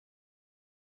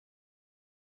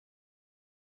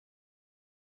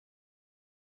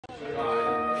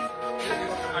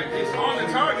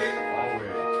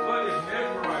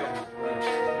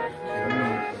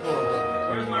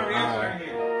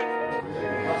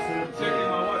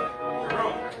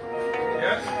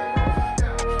Yes.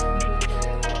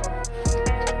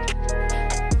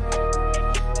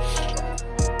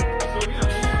 So yeah,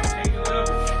 taking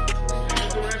levels,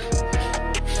 changing direction,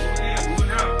 moving in,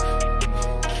 moving out,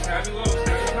 snapping low,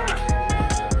 snapping high.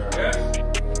 Yes.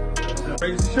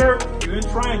 Raise the shirt. You're in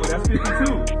triangle. That's 52.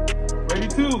 Ready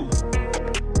 2.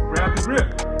 Grab the grip.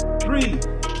 3.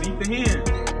 Meet the hand.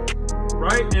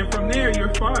 Right? And from there,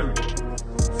 you're firing.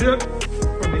 Zip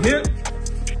from the hip,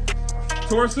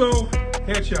 torso,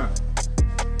 headshot.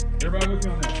 Everybody with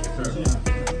me on that?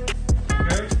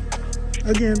 Okay?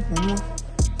 Again, one more.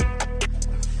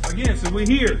 Again, so we're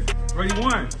here. Ready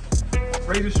 1.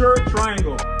 Raise the shirt,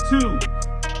 triangle. 2.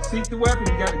 Seek the weapon.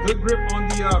 You got a good grip on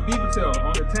the beaver tail,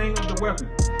 on the tang of the weapon.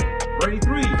 Ready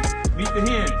 3. Meet the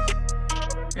hands.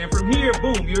 And from here,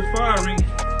 boom, you're firing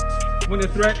when the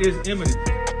threat is imminent.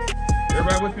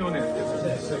 Everybody with me on that?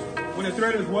 When the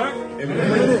threat is what?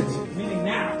 Imminent. Meaning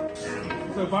now.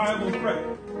 It's a viable threat.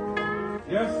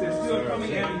 Yes, they're still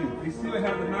coming at you. They still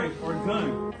have the knife or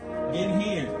gun in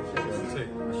hand.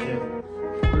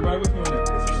 Everybody with me on that?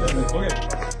 Okay.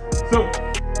 So,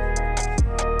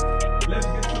 let's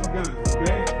get some guns,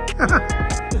 okay?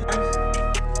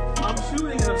 I'm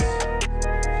shooting a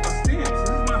stance. This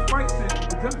is my fight stance with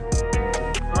the gun.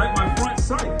 All right, my front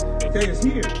sight, okay, is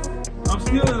here. I'm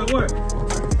still in a what?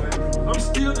 I'm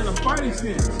still in a fighting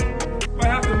stance. If I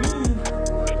have to move,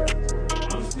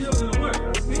 I'm still in a what?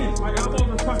 A stance. My elbows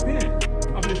are tucked in.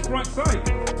 I'm in front sight.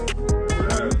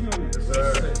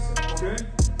 Okay?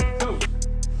 So,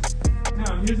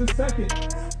 now here's a second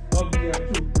of the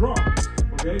actual draw.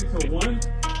 Okay, so 1.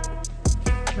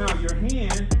 Now your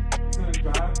hand is going to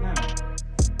drive down.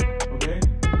 Okay?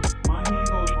 My hand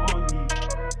goes on the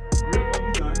grip of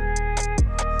the gun.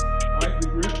 Alright, the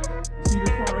grip. You see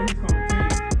this part right here coming in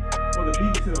for the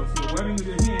beaver tail. So the webbing of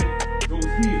your hand goes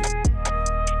here.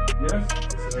 Yes?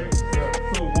 Okay.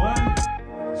 So 1,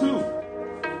 2.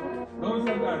 Notice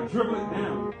I've got to dribble it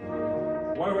down.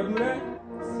 Why do I do that?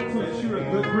 To ensure a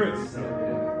good grip.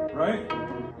 Right?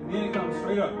 And then it comes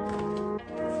straight up.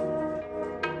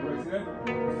 Right, see that?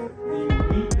 Then you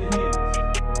meet the hands.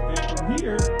 And from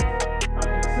here, I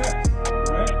can assess.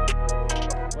 Right?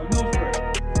 But no threat.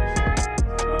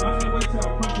 I'm not going to wait till I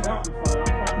punch it out and fire. I'm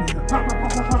firing. Pop, pop,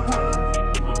 pop, pop, pop, pop.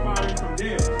 I'm firing from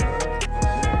there.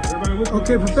 Everybody with me?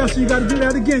 Okay, Professor, you got to do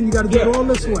that again. You got to do it all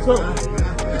this way.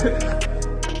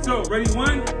 So, ready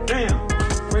 1, bam.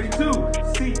 Ready 2,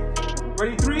 seek.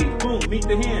 Ready 3, boom, meet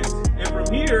the hands. And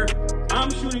from here, I'm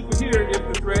shooting from here if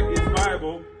the threat is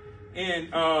viable and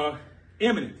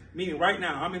imminent, meaning right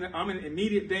now. I'm in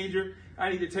immediate danger. I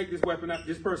need to take this weapon out,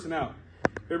 this person out.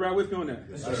 Everybody with me on that?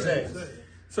 Yes,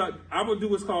 So I will do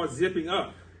what's called zipping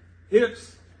up.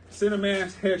 Hips, center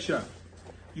mass, headshot.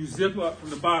 You zip up from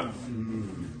the bottom.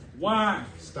 Why?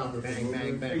 Stop it. Bang,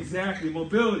 bang, bang. Exactly,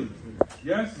 mobility.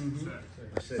 Yes?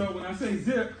 So when I say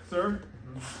zip, sir,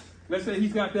 let's say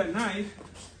he's got that knife.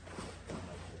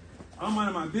 I'm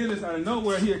minding my business, out of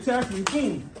nowhere, he attacks me,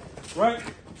 boom, right?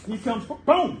 He comes,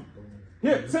 boom,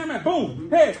 hip, center mass, boom,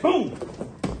 head, boom.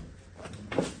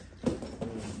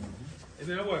 And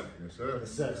then what? Yes, sir.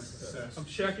 Assess. I'm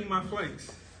checking my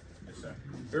flanks. Yes, sir.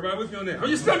 Everybody with me on that? On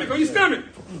your stomach, on your stomach.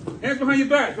 Hands behind your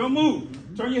back, don't move.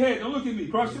 Turn your head, don't look at me.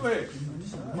 Cross your legs.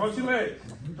 Cross your legs.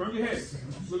 Turn your head.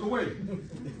 Look away.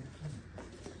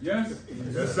 Yes?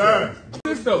 Yes, sir. What is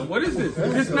this though? What is this?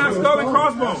 Is this not skull and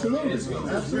crossbones? Absolutely.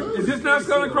 Is this not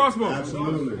skull and crossbones?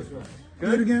 Absolutely.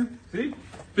 Do it again. See?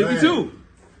 52.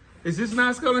 Is this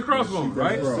not skull and crossbones,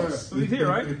 right? So he's here,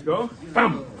 right? Go.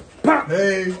 Bam. Pop.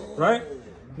 Hey. Right?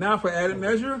 Now for added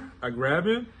measure, I grab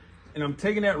him and I'm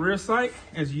taking that rear sight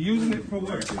and using it for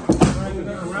what? Turning it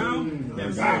around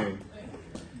and bam.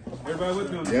 Everybody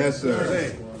with me on that? Yes,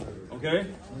 sir. Okay?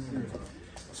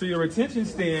 So your retention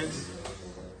stance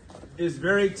is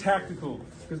very tactical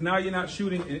because now you're not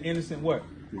shooting an innocent what?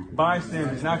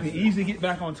 Bystanders. Now I can easily get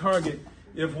back on target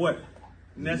if what?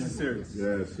 Necessary.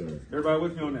 Yes, sir. Everybody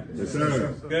with me on that? Yes,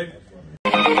 sir. Okay?